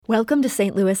Welcome to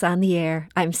St. Louis on the Air.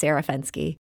 I'm Sarah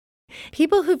Fenske.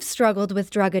 People who've struggled with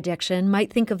drug addiction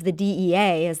might think of the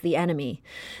DEA as the enemy.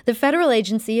 The federal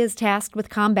agency is tasked with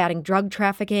combating drug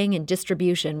trafficking and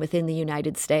distribution within the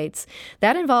United States.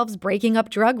 That involves breaking up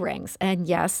drug rings, and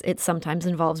yes, it sometimes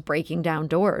involves breaking down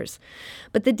doors.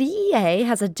 But the DEA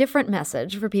has a different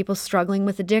message for people struggling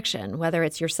with addiction, whether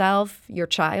it's yourself, your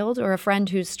child, or a friend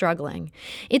who's struggling.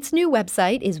 Its new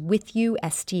website is With You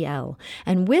STL,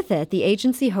 and with it, the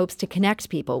agency hopes to connect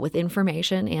people with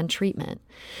information and treatment.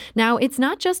 Now, it's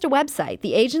not just a website.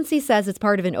 The agency says it's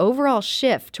part of an overall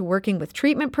shift to working with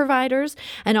treatment providers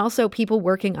and also people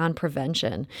working on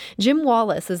prevention. Jim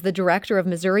Wallace is the director of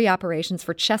Missouri operations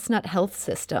for Chestnut Health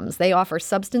Systems. They offer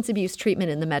substance abuse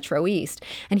treatment in the Metro East.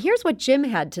 And here's what Jim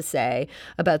had to say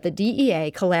about the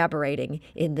DEA collaborating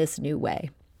in this new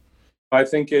way. I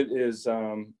think it is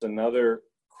another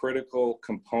critical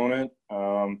component.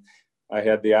 I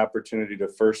had the opportunity to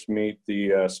first meet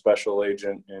the special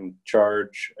agent in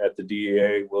charge at the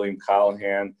DEA, William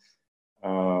Callahan,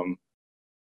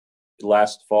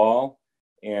 last fall.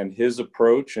 And his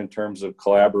approach in terms of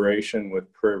collaboration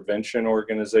with prevention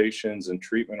organizations and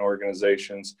treatment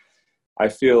organizations, I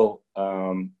feel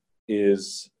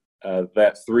is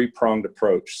that three-pronged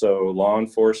approach. So law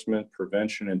enforcement,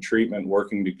 prevention, and treatment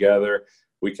working together,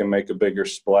 we can make a bigger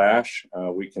splash.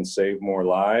 We can save more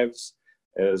lives.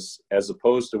 As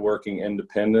opposed to working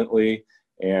independently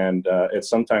and it's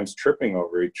sometimes tripping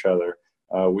over each other,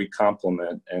 we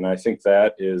complement. And I think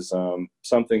that is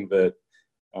something that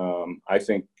I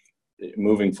think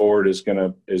moving forward is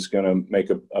gonna make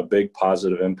a big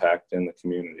positive impact in the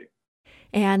community.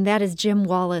 And that is Jim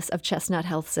Wallace of Chestnut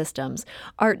Health Systems.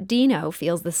 Art Dino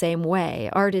feels the same way.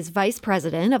 Art is vice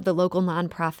president of the local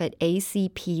nonprofit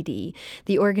ACPD.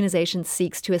 The organization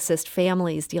seeks to assist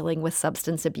families dealing with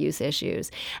substance abuse issues.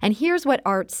 And here's what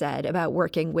Art said about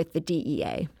working with the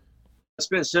DEA. It's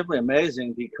been simply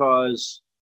amazing because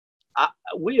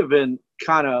we have been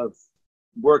kind of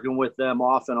working with them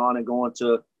off and on and going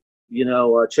to,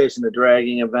 chasing the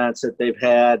dragging events that they've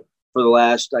had for the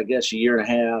last, I guess, a year and a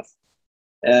half.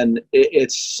 And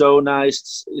it's so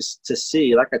nice to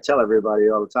see, like I tell everybody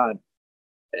all the time,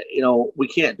 we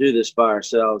can't do this by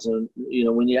ourselves. And,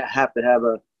 when you have to have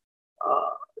a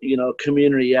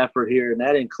community effort here, and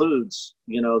that includes,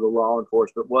 the law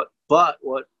enforcement. But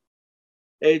what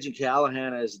Agent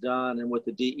Callahan has done, and with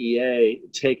the DEA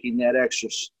taking that extra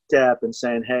step and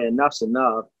saying, hey, enough's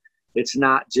enough. It's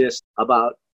not just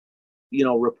about,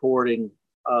 reporting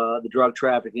the drug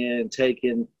trafficking and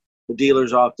taking the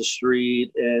dealers off the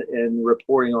street and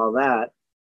reporting all that.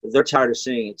 They're tired of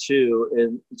seeing it too.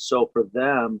 And so for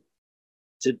them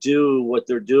to do what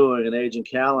they're doing and Agent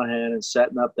Callahan and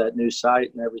setting up that new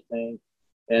site and everything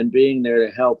and being there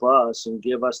to help us and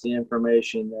give us the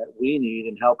information that we need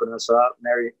and helping us out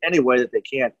in any way that they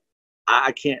can,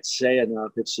 I can't say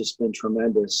enough. It's just been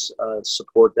tremendous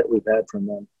support that we've had from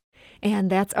them.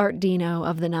 And that's Art Dino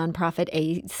of the nonprofit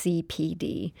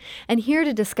ACPD. And here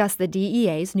to discuss the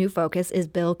DEA's new focus is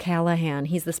Bill Callahan.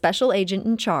 He's the special agent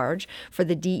in charge for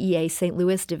the DEA St.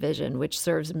 Louis division, which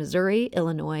serves Missouri,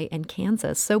 Illinois, and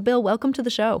Kansas. So, Bill, welcome to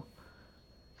the show.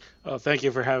 Thank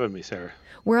you for having me, Sarah.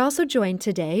 We're also joined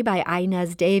today by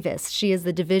Inez Davis. She is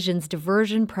the division's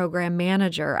diversion program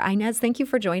manager. Inez, thank you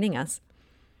for joining us.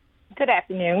 Good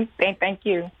afternoon. Thank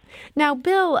you. Now,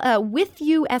 Bill, With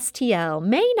You STL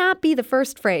may not be the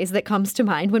first phrase that comes to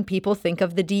mind when people think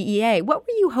of the DEA. What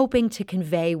were you hoping to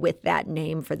convey with that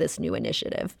name for this new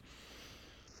initiative?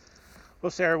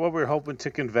 Well, Sarah, what we're hoping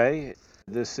to convey,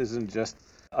 this isn't just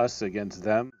us against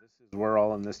them. We're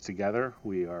all in this together.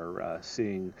 We are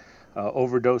seeing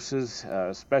overdoses,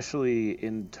 especially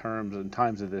in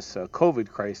times of this COVID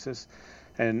crisis.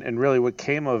 And really what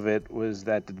came of it was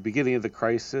that at the beginning of the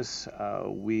crisis,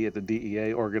 we at the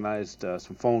DEA organized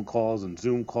some phone calls and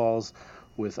Zoom calls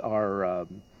with our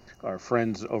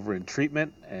friends over in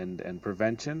treatment and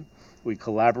prevention. We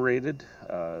collaborated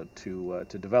to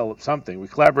develop something. We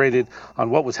collaborated on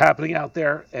what was happening out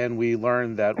there, and we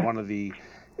learned that one of the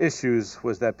issues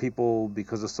was that people,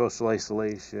 because of social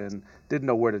isolation, didn't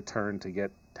know where to turn to get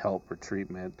help or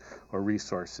treatment or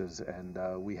resources. And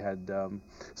we had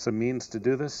some means to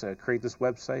do this, create this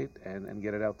website and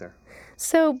get it out there.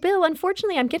 So, Bill,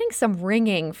 unfortunately, I'm getting some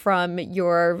ringing from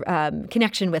your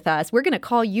connection with us. We're going to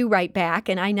call you right back,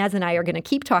 and Inez and I are going to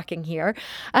keep talking here.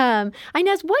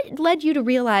 Inez, what led you to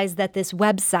realize that this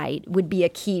website would be a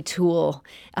key tool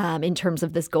in terms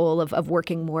of this goal of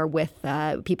working more with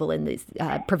people in this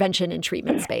prevention and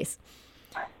treatment space?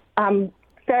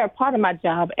 Sarah, part of my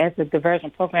job as a diversion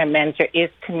program manager is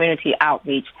community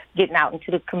outreach, getting out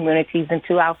into the communities,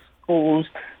 into our schools,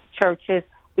 churches,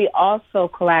 we also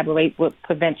collaborate with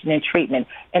prevention and treatment.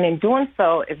 And in doing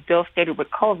so, as Bill stated with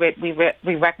COVID,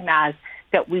 we recognize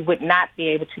that we would not be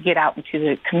able to get out into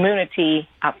the community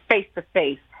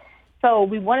face-to-face. So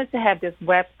we wanted to have this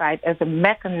website as a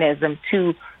mechanism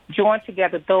to join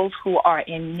together those who are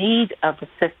in need of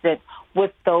assistance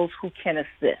with those who can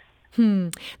assist.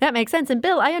 That makes sense. And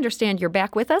Bill, I understand you're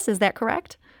back with us. Is that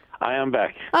correct? I am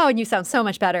back. Oh, and you sound so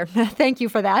much better. Thank you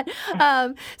for that.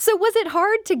 So was it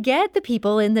hard to get the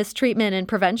people in this treatment and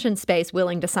prevention space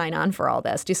willing to sign on for all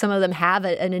this? Do some of them have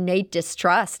an innate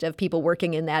distrust of people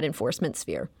working in that enforcement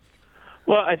sphere?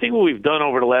 Well, I think what we've done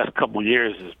over the last couple of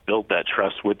years is build that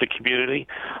trust with the community.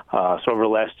 So over the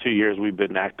last 2 years, we've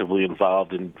been actively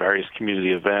involved in various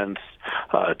community events,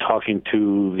 talking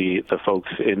to the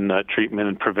folks in treatment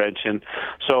and prevention.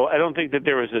 So I don't think that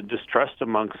there was a distrust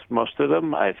amongst most of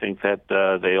them. I think that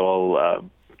they all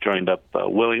joined up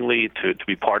willingly to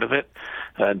be part of it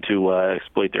and to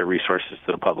exploit their resources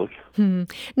to the public.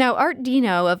 Now, Art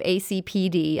Dino of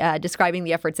ACPD, describing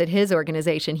the efforts at his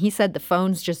organization, he said the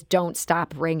phones just don't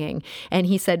stop ringing. And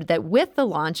he said that with the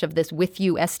launch of this With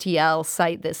You STL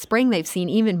site this spring, they've seen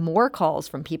even more calls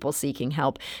from people seeking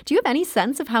help. Do you have any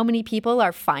sense of how many people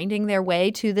are finding their way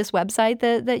to this website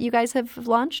that you guys have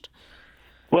launched?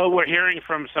 Well, we're hearing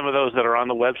from some of those that are on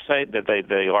the website that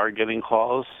they are getting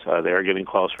calls. They are getting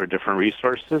calls for different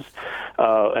resources.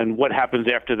 And what happens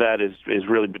after that is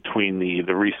really between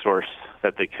the resource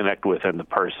that they connect with and the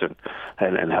person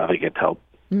and how they get help.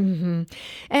 Mm-hmm.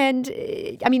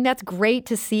 And I mean, that's great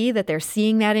to see that they're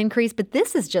seeing that increase, but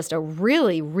this is just a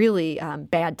really, really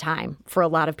bad time for a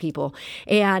lot of people.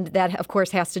 And that, of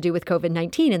course, has to do with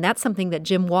COVID-19. And that's something that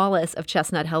Jim Wallace of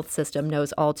Chestnut Health System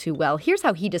knows all too well. Here's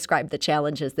how he described the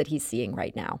challenges that he's seeing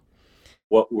right now.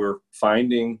 What we're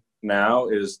finding now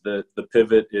is that the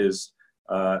pivot is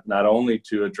not only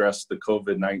to address the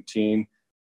COVID-19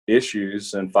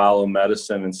 issues and follow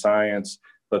medicine and science,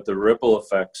 but the ripple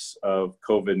effects of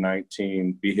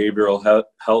COVID-19, behavioral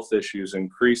health issues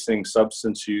increasing,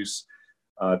 substance use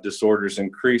disorders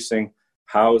increasing,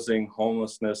 housing,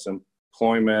 homelessness,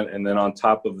 employment, and then on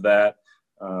top of that,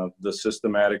 the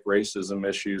systematic racism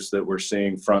issues that we're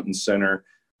seeing front and center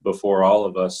before all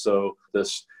of us. So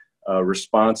this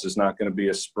response is not going to be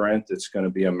a sprint, it's going to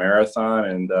be a marathon.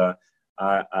 And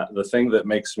the thing that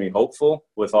makes me hopeful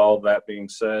with all of that being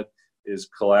said is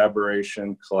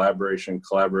collaboration,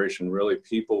 really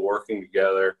people working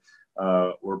together.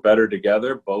 We're better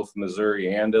together, both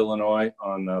Missouri and Illinois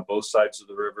on both sides of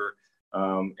the river.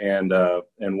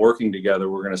 And working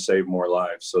together, we're going to save more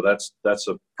lives. So that's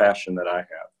a passion that I have.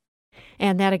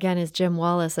 And that, again, is Jim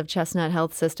Wallace of Chestnut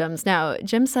Health Systems. Now,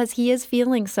 Jim says he is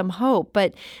feeling some hope,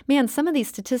 but man, some of these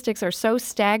statistics are so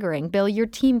staggering. Bill, your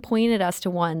team pointed us to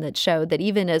one that showed that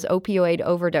even as opioid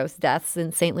overdose deaths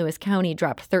in St. Louis County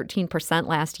dropped 13%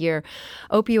 last year,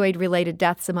 opioid-related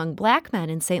deaths among Black men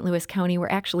in St. Louis County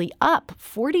were actually up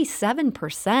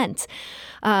 47%.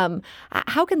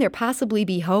 How can there possibly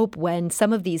be hope when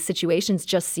some of these situations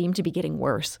just seem to be getting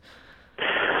worse?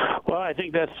 Well, I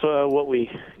think that's what we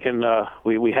can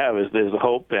we have is there's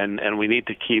hope, and we need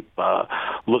to keep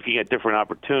looking at different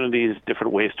opportunities,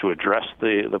 different ways to address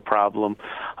the problem.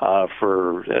 At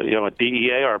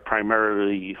DEA,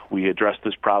 primarily we address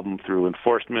this problem through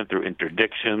enforcement, through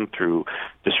interdiction, through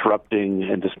disrupting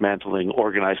and dismantling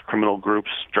organized criminal groups,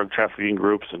 drug trafficking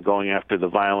groups, and going after the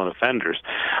violent offenders.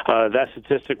 That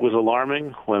statistic was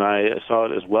alarming when I saw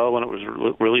it as well when it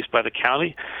was released by the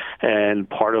county, and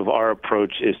part of our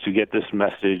approach is to get this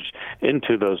message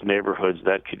into those neighborhoods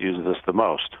that could use this the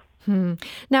most.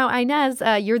 Now, Inez,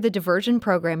 you're the diversion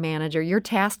program manager. You're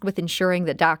tasked with ensuring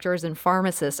that doctors and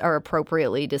pharmacists are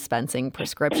appropriately dispensing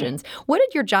prescriptions. What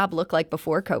did your job look like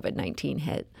before COVID-19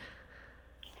 hit?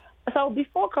 So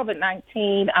before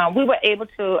COVID-19, we were able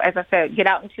to, as I said, get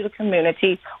out into the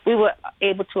community. We were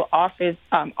able to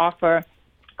offer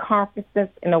conferences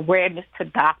and awareness to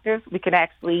doctors. We could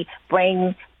actually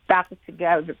bring doctors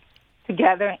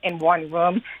together in one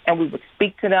room, and we would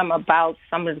speak to them about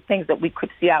some of the things that we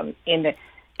could see out in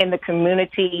the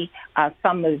community,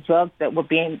 some of the drugs that were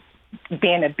being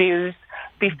abused.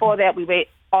 Before that, we were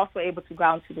also able to go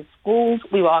out into the schools.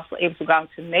 We were also able to go out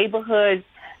into neighborhoods,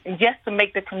 and just to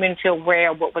make the community aware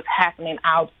of what was happening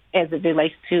out as it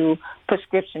relates to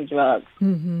prescription drugs.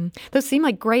 Mm-hmm. Those seem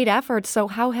like great efforts. So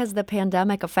how has the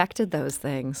pandemic affected those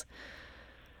things?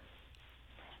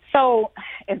 So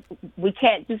we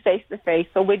can't do face-to-face,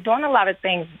 so we're doing a lot of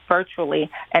things virtually,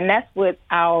 and that's with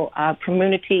our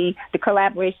community. The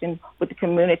collaboration with the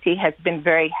community has been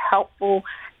very helpful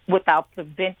with our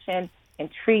prevention and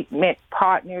treatment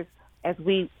partners. as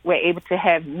we were able to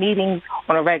have meetings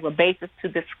on a regular basis to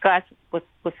discuss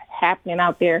what's happening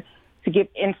out there, to give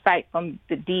insight from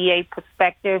the DEA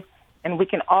perspective, and we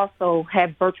can also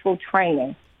have virtual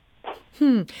training.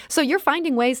 So you're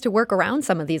finding ways to work around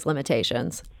some of these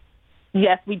limitations.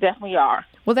 Yes, we definitely are.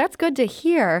 Well, that's good to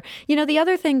hear. You know, the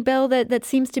other thing, Bill, that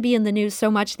seems to be in the news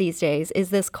so much these days is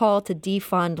this call to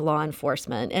defund law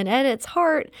enforcement. And at its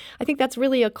heart, I think that's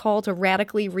really a call to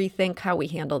radically rethink how we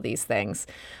handle these things.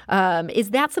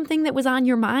 Is that something that was on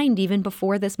your mind even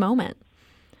before this moment?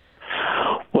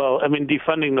 Well, I mean,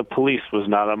 defunding the police was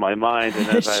not on my mind, and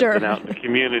as Sure. I've been out in the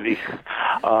community,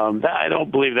 I don't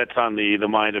believe that's on the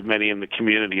mind of many in the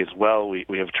community as well. We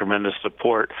have tremendous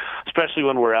support, especially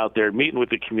when we're out there meeting with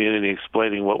the community,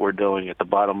 explaining what we're doing. At the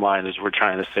bottom line is we're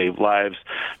trying to save lives,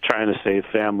 trying to save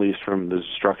families from the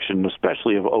destruction,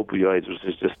 especially of opioids, which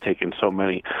has just taken so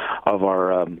many of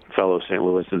our fellow St.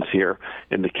 Louisans here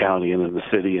in the county and in the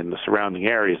city and the surrounding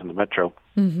areas in the metro.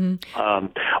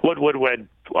 What we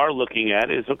are looking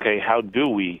at is, okay, how do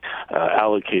we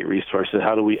allocate resources?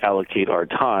 How do we allocate our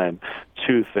time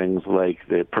to things like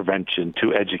the prevention,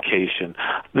 to education?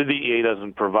 The DEA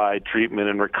doesn't provide treatment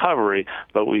and recovery,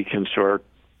 but we can sure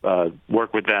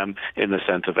work with them in the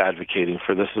sense of advocating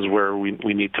for this is where we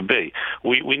need to be.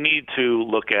 We need to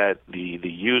look at the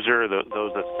user,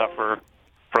 those that suffer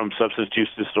from substance use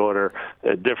disorder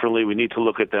differently. We need to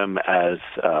look at them as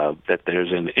that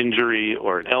there's an injury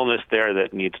or an illness there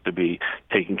that needs to be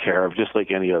taken care of, just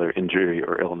like any other injury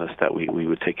or illness that we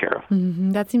would take care of.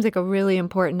 That seems like a really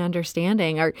important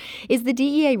understanding. Is the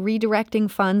DEA redirecting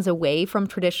funds away from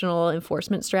traditional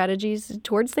enforcement strategies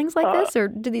towards things like this, or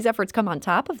do these efforts come on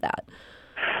top of that?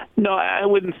 No, I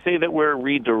wouldn't say that we're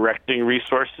redirecting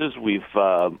resources. We've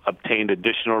obtained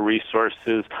additional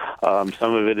resources.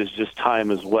 Some of it is just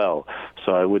time as well.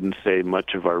 So I wouldn't say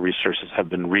much of our resources have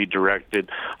been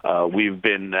redirected. We've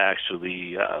been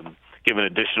actually given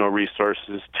additional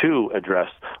resources to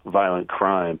address violent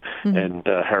crime and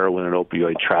heroin and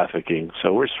opioid trafficking.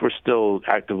 So we're still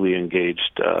actively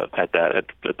engaged at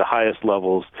the highest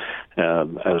levels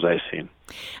as I've seen.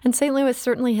 And St. Louis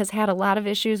certainly has had a lot of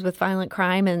issues with violent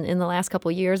crime in the last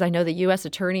couple of years. I know the U.S.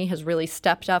 Attorney has really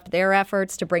stepped up their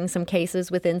efforts to bring some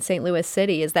cases within St. Louis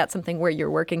City. Is that something where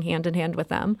you're working hand in hand with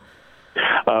them?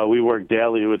 We work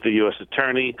daily with the U.S.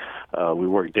 Attorney. We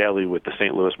work daily with the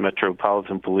St. Louis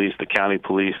Metropolitan Police, the county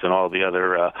police, and all the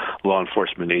other law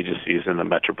enforcement agencies in the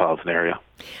metropolitan area.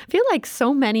 I feel like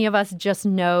so many of us just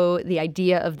know the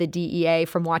idea of the DEA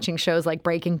from watching shows like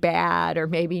Breaking Bad or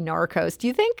maybe Narcos. Do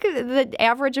you think the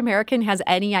average American has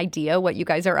any idea what you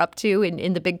guys are up to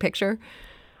in the big picture?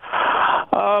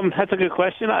 That's a good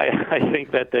question. I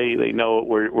think that they know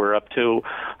what we're up to,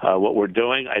 what we're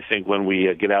doing. I think when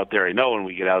we get out there, when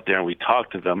we get out there and we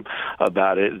talk to them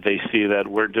about it, they see that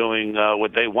we're doing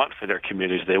what they want for their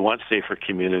communities. They want safer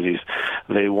communities.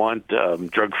 They want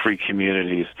drug-free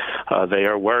communities. They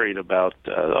are worried about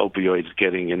opioids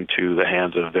getting into the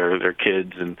hands of their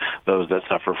kids and those that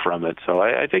suffer from it. So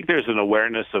I think there's an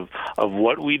awareness of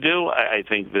what we do. I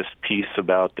think this piece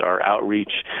about our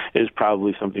outreach is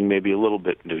probably something maybe a little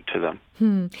bit new to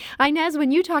them. Inez,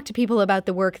 when you talk to people about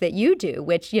the work that you do,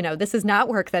 which, this is not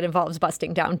work that involves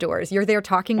busting down doors. You're there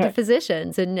talking to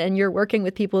physicians and you're working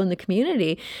with people in the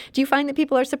community. Do you find that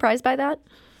people are surprised by that?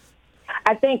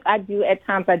 I think I do. At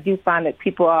times I do find that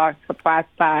people are surprised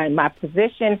by my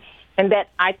position, and that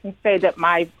I can say that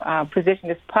my position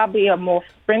is probably a more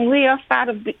friendlier side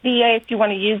of the DA, if you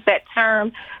want to use that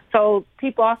term. So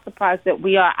people are surprised that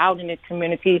we are out in the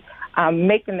community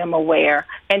making them aware.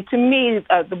 And to me,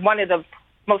 one of the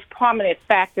most prominent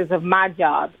factors of my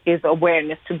job is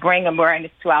awareness, to bring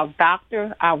awareness to our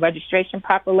doctor, our registration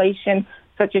population,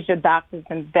 such as your doctors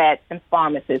and vets and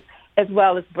pharmacists, as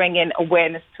well as bringing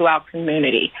awareness to our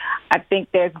community. I think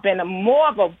there's been more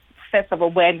of a sense of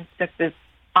awareness since the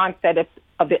onset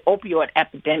of the opioid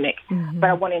epidemic. But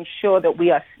I want to ensure that we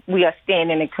are staying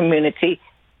in the community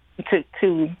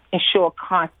to ensure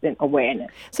constant awareness.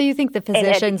 So you think the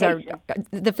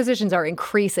physicians are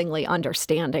increasingly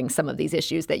understanding some of these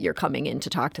issues that you're coming in to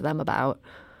talk to them about?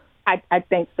 I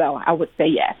think so. I would say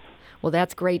yes. Well,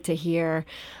 that's great to hear.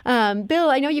 Bill,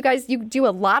 I know you do a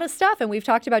lot of stuff, and we've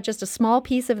talked about just a small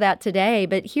piece of that today.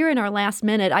 But here in our last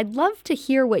minute, I'd love to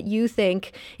hear what you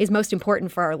think is most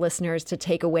important for our listeners to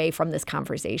take away from this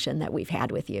conversation that we've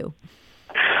had with you.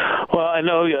 Well, I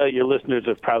know your listeners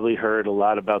have probably heard a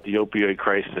lot about the opioid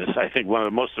crisis. I think one of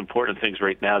the most important things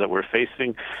right now that we're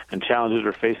facing and challenges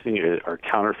we're facing are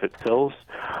counterfeit pills.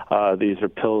 These are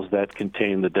pills that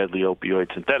contain the deadly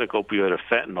opioid, synthetic opioid of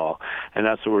fentanyl, and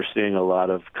that's what we're seeing a lot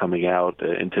of coming out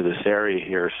into this area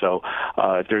here. So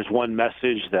if there's one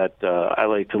message that I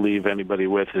like to leave anybody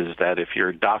with is that if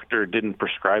your doctor didn't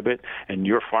prescribe it and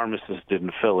your pharmacist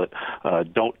didn't fill it,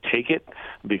 don't take it,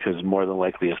 because more than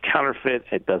likely it's counterfeit.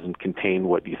 It doesn't contain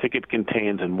what you think it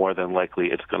contains, and more than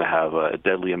likely it's going to have a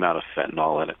deadly amount of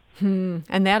fentanyl in it.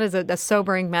 And that is a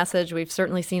sobering message. We've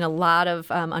certainly seen a lot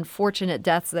of unfortunate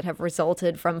deaths that have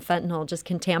resulted from fentanyl just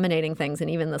contaminating things, and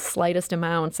even the slightest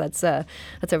amounts. That's a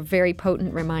very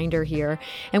potent reminder here.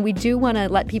 And we do want to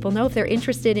let people know, if they're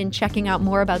interested in checking out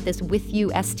more about this With You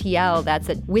STL, that's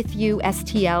at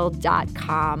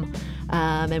withustl.com.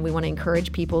 And we want to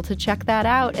encourage people to check that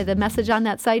out. The message on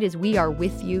that site is, "We are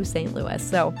with you, St. Louis."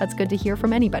 So that's good to hear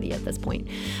from anybody at this point.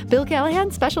 Bill Callahan,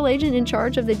 Special Agent in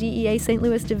charge of the DEA St.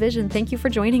 Louis Division, thank you for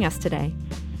joining us today.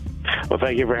 Well,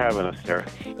 thank you for having us, Sarah.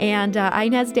 And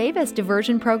Inez Davis,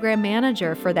 Diversion Program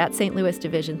Manager for that St. Louis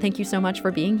Division. Thank you so much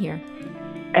for being here.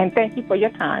 And thank you for your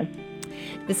time.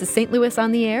 This is St. Louis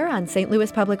on the Air on St. Louis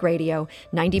Public Radio,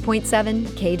 90.7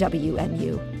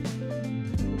 KWMU.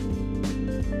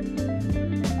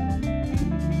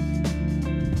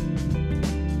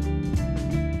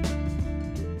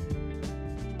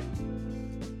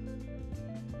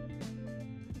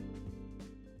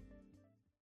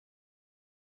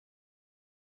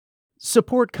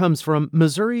 Support comes from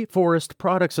Missouri Forest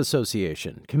Products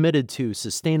Association, committed to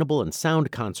sustainable and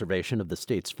sound conservation of the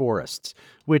state's forests,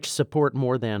 which support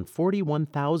more than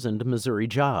 41,000 Missouri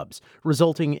jobs,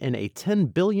 resulting in a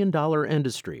 $10 billion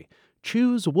industry.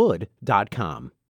 ChooseWood.com.